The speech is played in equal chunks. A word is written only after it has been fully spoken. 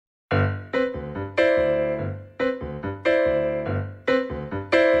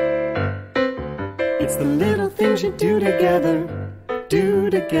It's the little things you do together, do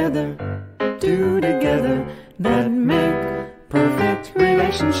together, do together, that make perfect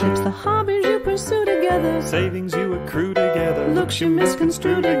relationships. The hobbies you pursue together, savings you accrue together, looks you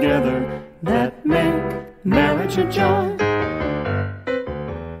misconstrue together, that make marriage a joy.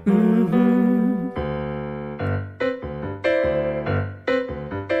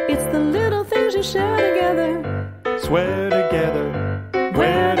 It's the little things you share together, swear together,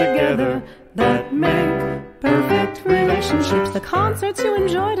 wear together, that make perfect relationships. The concerts you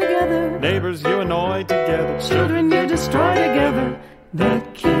enjoy together, neighbors you annoy together, children you destroy together,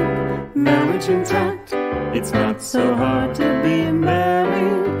 that keep marriage intact. It's not so hard to be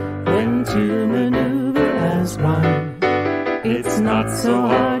married when two maneuver as one. It's not so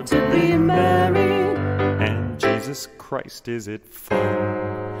hard to be married, and Jesus Christ, is it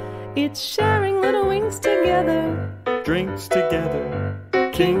fun? It's sharing little winks together, drinks together,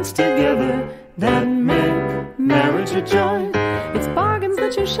 kinks together, that make marriage a joy. It's bargains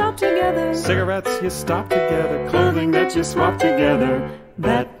that you shop together, cigarettes you stop together, clothing that you swap together,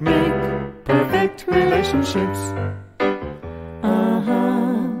 that make perfect relationships.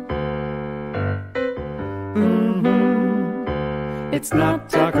 It's not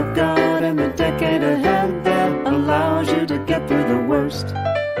talk of God and the decade ahead that allows you to get through the worst.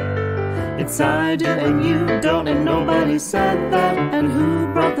 It's I do and you don't and nobody said that, and who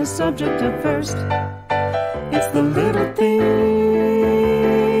brought the subject up first. It's the little things,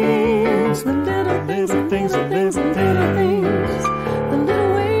 the little things, the things, the little things, the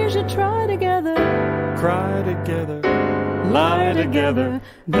little ways you try together, cry together, lie together,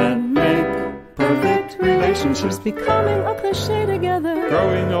 that make perfect relationships. Becoming a cliche together,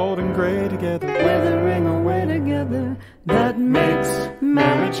 growing old and gray together, withering away together, that makes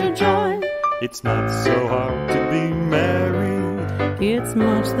marriage a joy. It's not so hard to be married, it's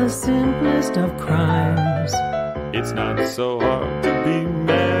much the simplest of crimes. It's not so hard to be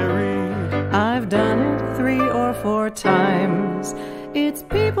married, I've done it 3 or 4 times. It's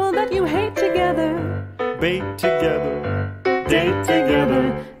people that you hate together, bait together, date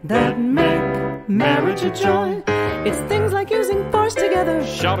together, that make marriage a joy. It's things like using force together,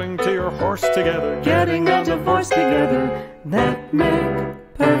 shouting to your horse together, getting a divorce together, that make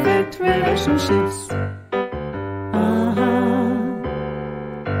perfect relationships.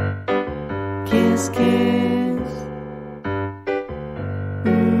 Kiss, kiss.